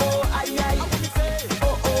 Oh oh ay ay.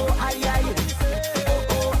 Oh oh ay ay.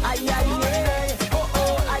 Oh oh ay ay. Oh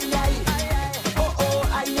oh ay ay. Oh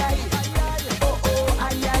oh ay ay. Oh oh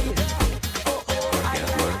ay ay. Oh oh ay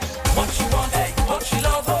ay. What she want, hey, what she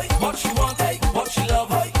love, hey, what she want, hey, what she love,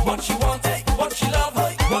 hey, what she want, hey, what she love,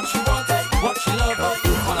 hey, what she want, hey, what she love, hey.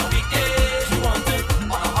 On a weekday, she want it.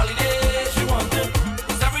 On a holiday, she want it.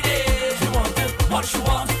 'Cause every day, she want it. What she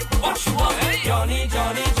want, what she want. Hey, Johnny,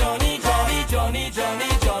 Johnny, Johnny, Johnny, Johnny, Johnny,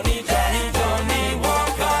 Johnny, Johnny, Johnny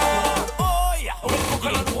Walker. Oh yeah, with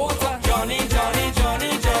coconut water. Johnny, Johnny, Johnny,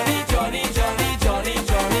 Johnny, Johnny, Johnny, Johnny,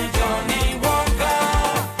 Johnny, Johnny Walker.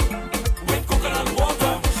 With coconut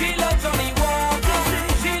water. She loves Johnny Walker.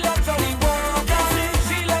 She loves Johnny Walker.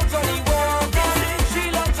 She loves Johnny Walker. She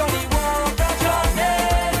loves Johnny Walker. Johnny,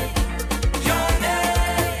 Johnny,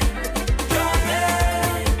 Johnny,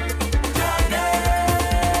 Johnny.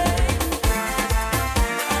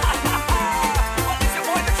 Well, it's your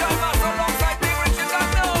boy, the John Master, alongside Big Richard. I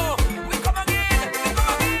know. We come again. We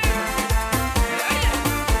come again. Yeah, yeah.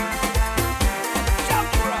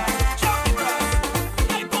 Johnny Brass.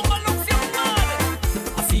 Hey, Bumba looks young man.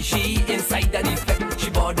 I see she inside that effect. She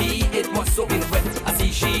body, it was soaking wet. I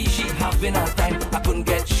see she having a time. I couldn't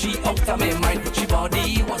get she out of my mind. She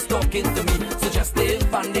body was talking to me,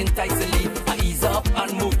 suggestive and enticingly. I ease up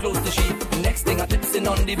and move close to she. Next thing I tipsing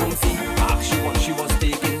on the boom seat. Ask she what she was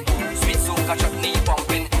taking. Sweet soca chutney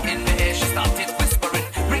bumping. In the air she started whispering.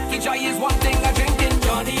 Ricky Jai is one thing I drinking.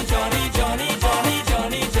 Johnny, Johnny, Johnny, Johnny,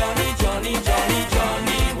 Johnny, Johnny, Johnny, Johnny,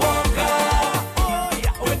 Johnny Walker. Oh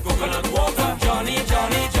yeah, with coconut water. Johnny,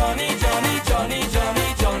 Johnny, Johnny, Johnny, Johnny, Johnny,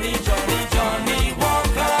 Johnny, Johnny, Johnny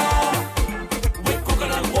Walker. With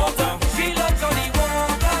coconut water. She loves Johnny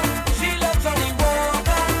Walker. She loves Johnny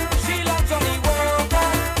Walker. She loves Johnny Walker.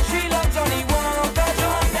 She loves Johnny Walker.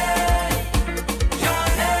 Johnny,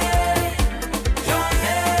 Johnny,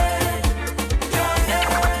 Johnny, Johnny.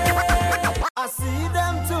 I see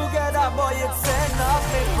them together, boy, it's enough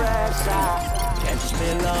me pressure. Catch me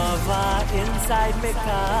lover inside me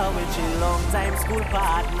car with your long time school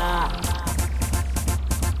partner.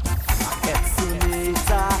 Get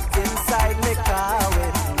Sunita inside me car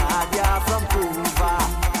with Nadia from Cuba.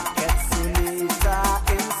 Get Sunita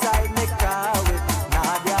inside me car with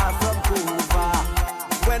Nadia from Cuba.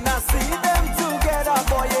 When I see them together,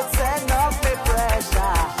 boy, it's enough me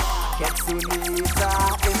pressure. Get Sunita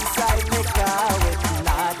inside me car with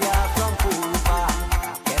Nadia from Cuba.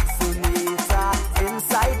 Get Sunita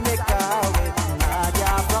inside me car with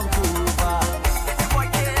Nadia from Cuba. It's boy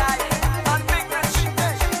K.I. and Big Rich.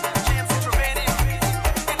 James Trevini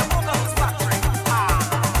in the Vocals Factory.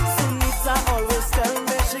 Sunita always tell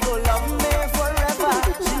me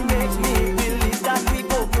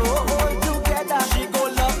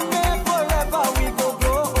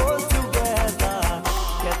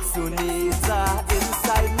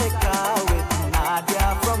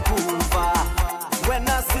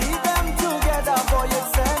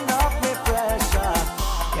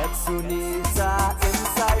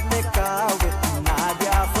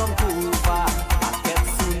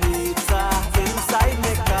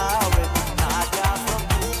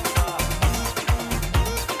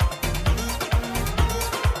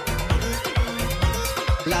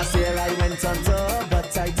Last year I went on tour,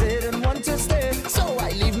 but I didn't want to stay. So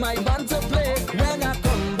I leave my band to play. When I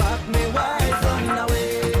come back, my wife run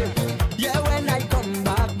away. Yeah, when I come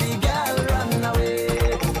back, the girl run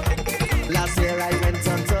away. Last year I went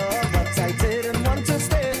on tour, but I didn't want to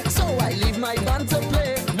stay. So I leave my band to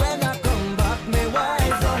play. When I come back, my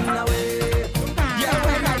wife run away. Yeah,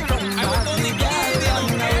 when I come back, the girl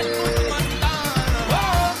run away.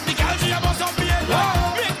 Oh, the girl she a bust up me head.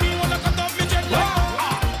 Make me wanna cut off me jet lag.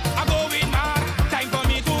 I go in mad. Time for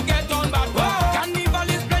me to get on bad. Carnival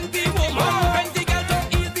is plenty woman, plenty girl to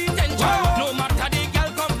ease the tension. No matter the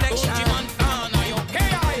girl complexion.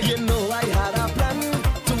 You know I had a plan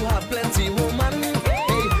to have plenty woman.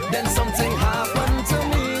 Hey, then something happened to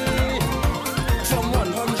me. From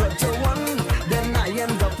 100 to 1, then I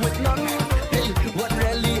end up with none. Hey, what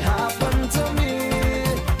really happened to me?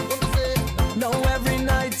 Now every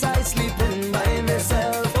night I sleep in by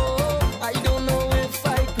myself. Oh, I don't know if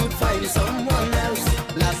I could find someone else.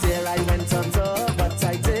 Last year I went on tour, but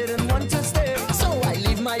I didn't want to stay. So I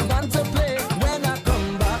leave my band to play. When I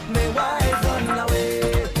come back, my wife run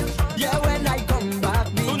away. Yeah, when I come back,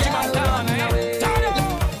 the girl run away.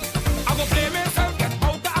 I go play myself, get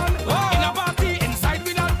out the hand. In a party inside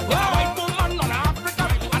with that. White woman on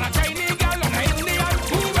African and a Chinese girl on Indian.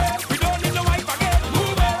 Move it, we don't need no wife again.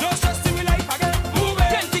 Move it, don't stress in my life again. Move it,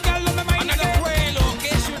 plenty girl on my mind again.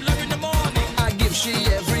 Okay, should love in the morning. I give she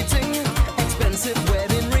everything, expensive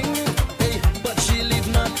wedding ring. Hey, but she leave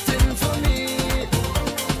nothing for me.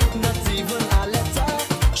 Not even a letter.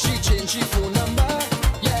 She changed she phone number.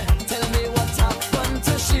 Yeah, tell me what happened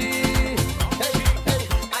to she. Hey, hey,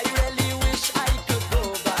 I really wish I could go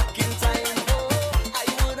back in time. Oh, I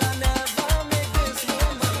woulda never made this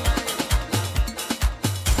woman mine.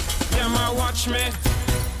 Them a watch me,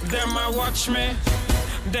 them a watch me,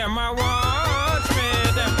 them a watch me,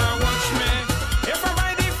 them a watch me. If I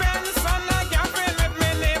buy the fence and I can't feel with me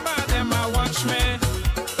neighbor, them a watch me,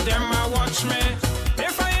 them a watch me.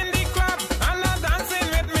 If I in the club and I dancing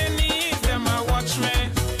with me knees, them a watch me,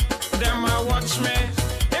 them a watch me.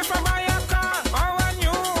 If I buy a car or a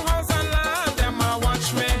new house and land, them a watch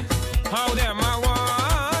me. How them a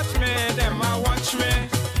watch me, them a watch me.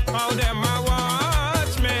 How them a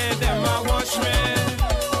watch me, them a watch me.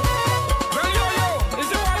 Well, yo, is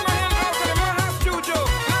the one man out of the Maha studio?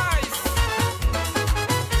 Nice.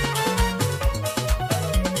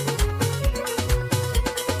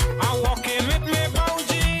 I walk in with me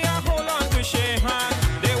bougie, I hold on to she hand.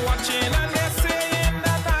 They watching and they saying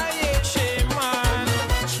that I ain't she man.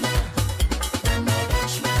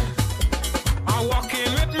 I walk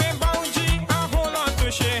in with me bougie, I hold on to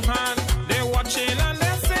she hand. They watching and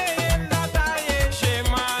they saying that I ain't she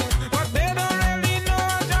man. But they don't really know,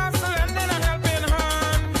 just lending a helping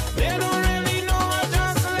hand. They don't really know,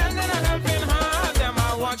 just lending a helping hand. Them a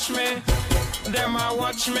watch me, them a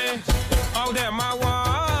watch me. Oh, them a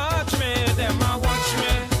watch me, them a watch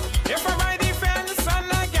me. If I buy the fence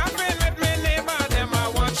and I can't feel with me neighbor, them a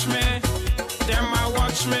watch me, them a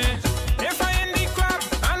watch me. If I in the club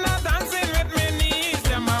and I dancing with me knees,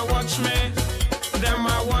 them a watch me, them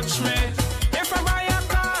a watch me. If I buy a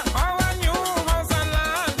car or a new house and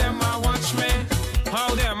land, them a watch me. How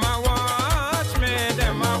them a watch me,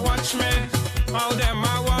 them a watch me. How them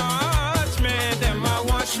a watch me, them a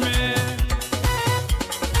watch me.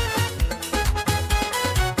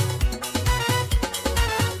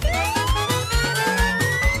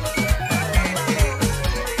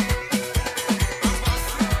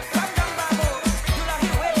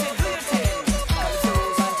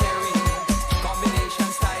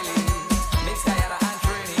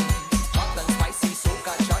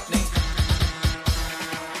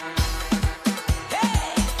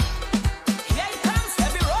 Here it comes,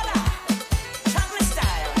 heavy roller, chocolate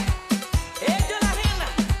style.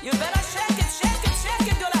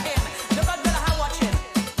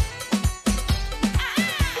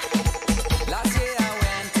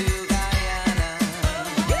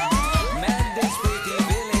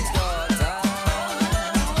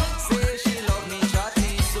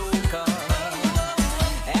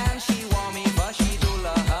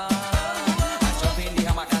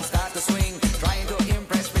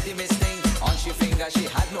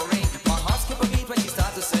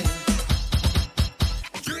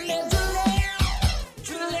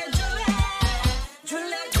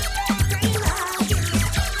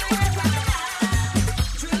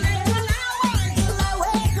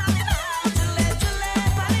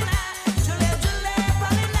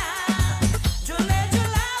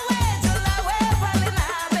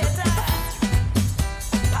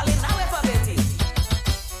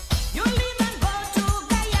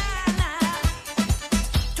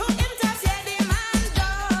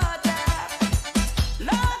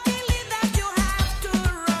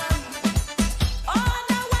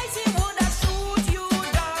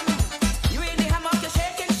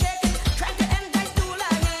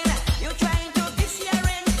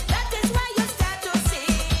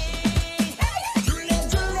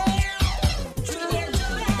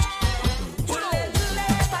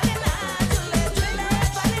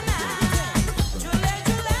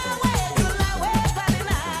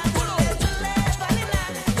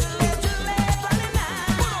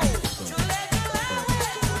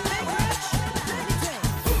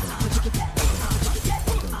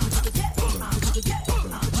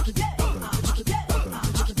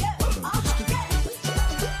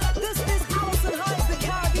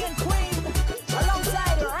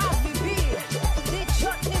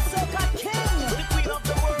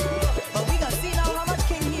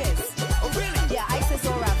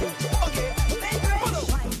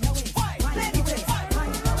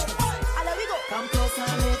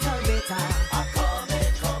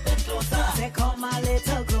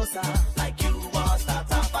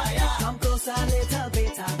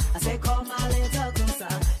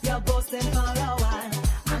 for a while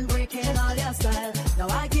and breaking all your style. Now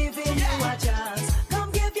I giving you a chance.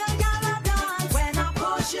 Come give your girl a dance. When I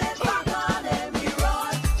push it back on them, you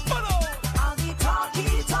run. All the talk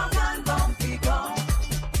and bumpy gone.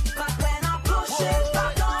 But when I push it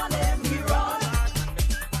back on them, you run.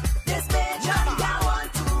 This Bajan girl want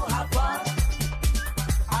to have fun.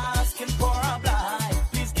 Asking for a blind,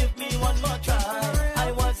 please give me one more try.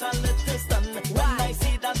 I was a little stunned when I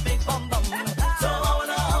see that big bum bum. So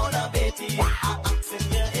hola beti, asking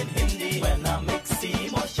you in Hindi when I mix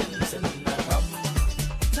emotions in the rum.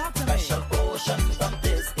 Special potion from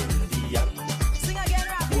this Indian. Sing again,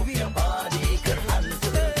 Rafi. Hope your body could handle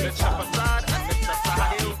the charm.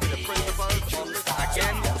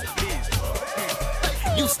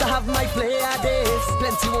 Used to have my player days,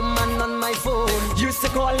 plenty woman on my phone. Used to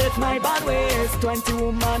call it my bad ways, 20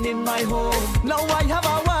 woman in my home. Now I have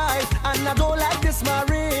a wife, and I don't like this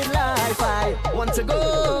married life. I want to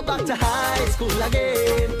go back to high school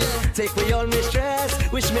again. Take away all my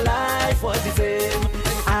stress, wish my life was the same.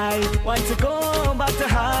 I want to go back to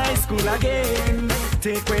high school again.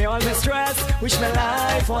 Take away all my stress, wish my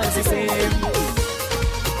life was the same.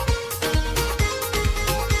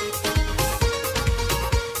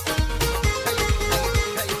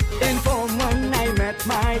 When I met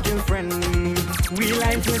my girlfriend, we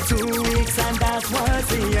lined for 2 weeks and that was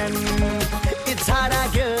the end. It's hard, a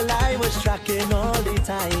girl I was tracking all the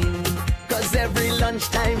time, cause every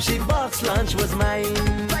lunchtime she boxed lunch was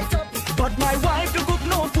mine. But my wife don't cook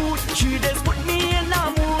no food, she just put me in a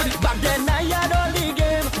mood. Back then I had all the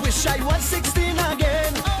game, wish I was 16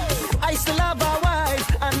 again. I still have a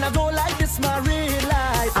wife and I don't like this married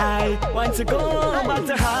life. I want to go back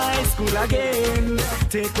to high school again.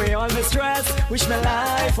 Take away all the stress, wish my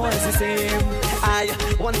life was the same. I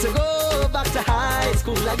want to go back to high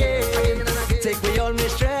school again. Take away all my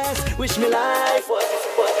stress, wish my life was the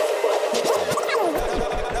same.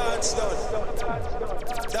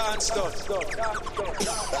 Dance done.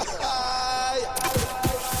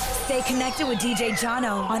 Stay connected with DJ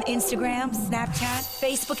Jono on Instagram, Snapchat,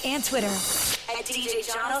 Facebook, and Twitter at DJ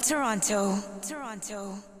Jono Toronto.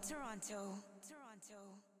 Toronto.